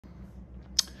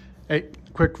Hey,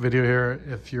 quick video here.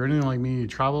 If you're anything like me, you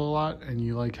travel a lot and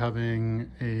you like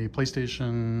having a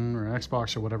PlayStation or an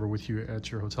Xbox or whatever with you at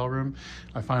your hotel room,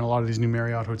 I find a lot of these new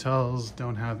Marriott hotels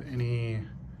don't have any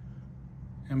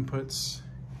inputs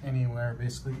anywhere,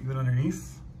 basically, even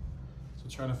underneath. So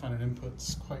trying to find an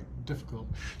input's quite difficult.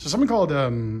 So something called,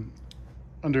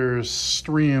 under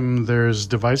Stream, there's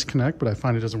Device Connect, but I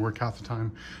find it doesn't work half the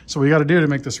time. So what you gotta do to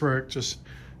make this work, just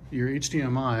your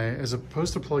HDMI, as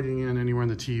opposed to plugging in anywhere in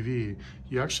the TV,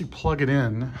 you actually plug it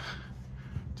in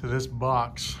to this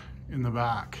box in the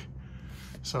back.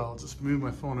 So I'll just move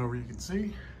my phone over, you can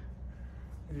see.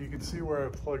 And you can see where I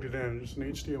plugged it in, just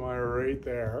an HDMI right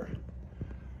there.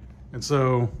 And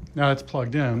so now it's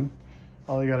plugged in,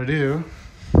 all you gotta do,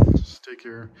 just take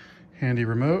your handy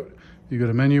remote, you go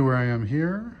to menu where I am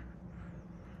here,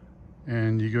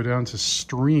 and you go down to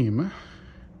Stream,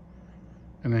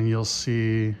 and then you'll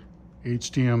see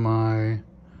HDMI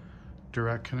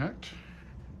Direct Connect.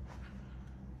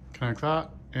 Connect that,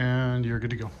 and you're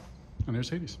good to go. And there's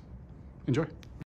Hades. Enjoy.